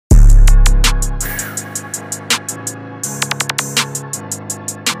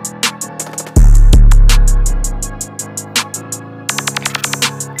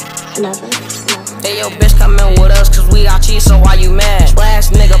Hey yo, bitch, come in with us, cause we got cheese, so why you mad?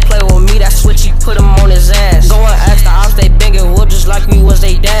 Last nigga play with me, that switch, he put him on his ass. Go and ask the ops, they bangin' whoop just like we was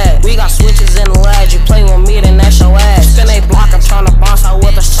they dad. We got switches in the lab, you play with me, then that's your ass. Spin they block, I'm tryna bounce out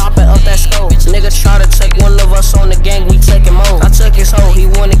with us, chopping up that scope. Nigga try to take one of us on the gang, we taking more. I took his hoe, he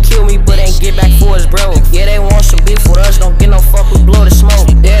wanna kill me, but ain't get back for his bro. Yeah, they want some beef with us, don't get no fuck, we blow the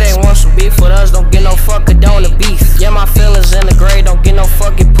smoke. Yeah, they want some beef with us, don't get no fuck, condone the beef. Yeah, my feelings in the grave, don't get no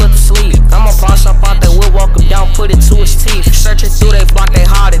fuck, get put to sleep. I'ma bounce up out that whip, walk him down, put it to his teeth. Searching through they block, they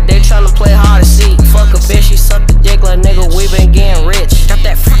hearted, they tryna play hard to see. Fuck a bitch, she suck the dick like nigga, we been getting rich. Got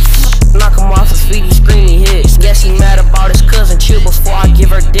that knock him off his feet, he screaming hits. Guess he mad about his cousin, chill before I give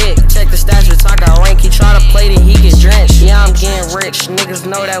her dick. Check the stats, bitch, I got rank, he try to play, then he get drenched. Yeah, I'm getting rich, niggas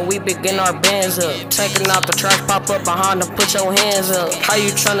know that we been getting our bands up. Taking out the trash, pop up behind them, put your hands up. How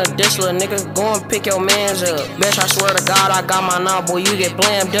you tryna diss little nigga, go and pick your mans up. Bitch, I swear to God, I got my number, boy, you get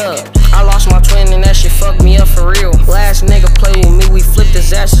blammed up. I lost my twin and that shit fucked me up for real. Last nigga play with me, we flipped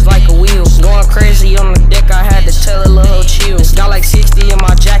his ass just like a wheel. Going crazy on the dick, I had to tell a little hoe chill. Got like 60 in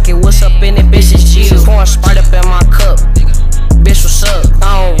my jacket, what's up in it, bitch, it's chill. Pouring Sprite up in my